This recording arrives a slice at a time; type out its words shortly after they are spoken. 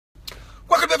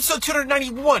Welcome to episode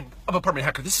 291 of Apartment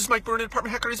Hacker. This is Mike Byrne, and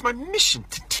Apartment Hacker. It is my mission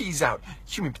to tease out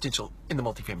human potential in the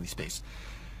multifamily space.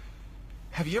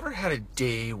 Have you ever had a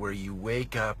day where you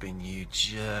wake up and you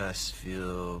just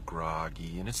feel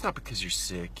groggy? And it's not because you're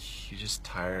sick. You're just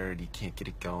tired. You can't get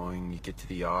it going. You get to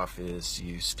the office.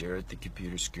 You stare at the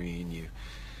computer screen.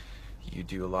 You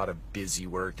do a lot of busy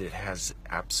work that has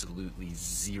absolutely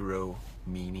zero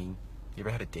meaning. You ever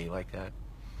had a day like that?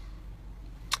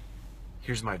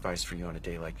 Here's my advice for you on a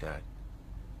day like that.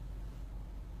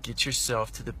 Get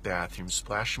yourself to the bathroom,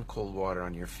 splash some cold water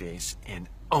on your face, and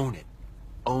own it.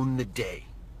 Own the day.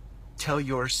 Tell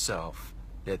yourself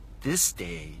that this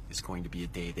day is going to be a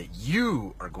day that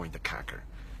you are going to conquer,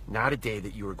 not a day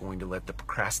that you are going to let the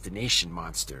procrastination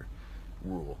monster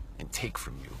rule and take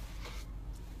from you.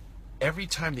 Every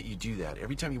time that you do that,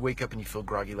 every time you wake up and you feel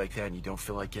groggy like that and you don't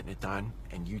feel like getting it done,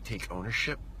 and you take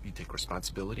ownership, you take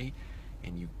responsibility,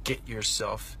 and you get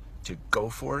yourself to go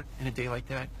for it in a day like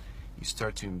that, you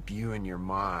start to imbue in your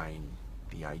mind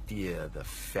the idea, the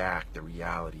fact, the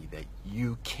reality that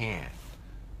you can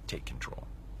take control,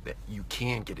 that you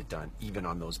can get it done even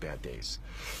on those bad days.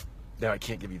 Now, I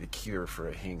can't give you the cure for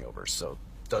a hangover, so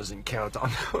it doesn't count on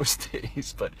those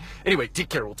days. But anyway, take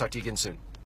care. We'll talk to you again soon.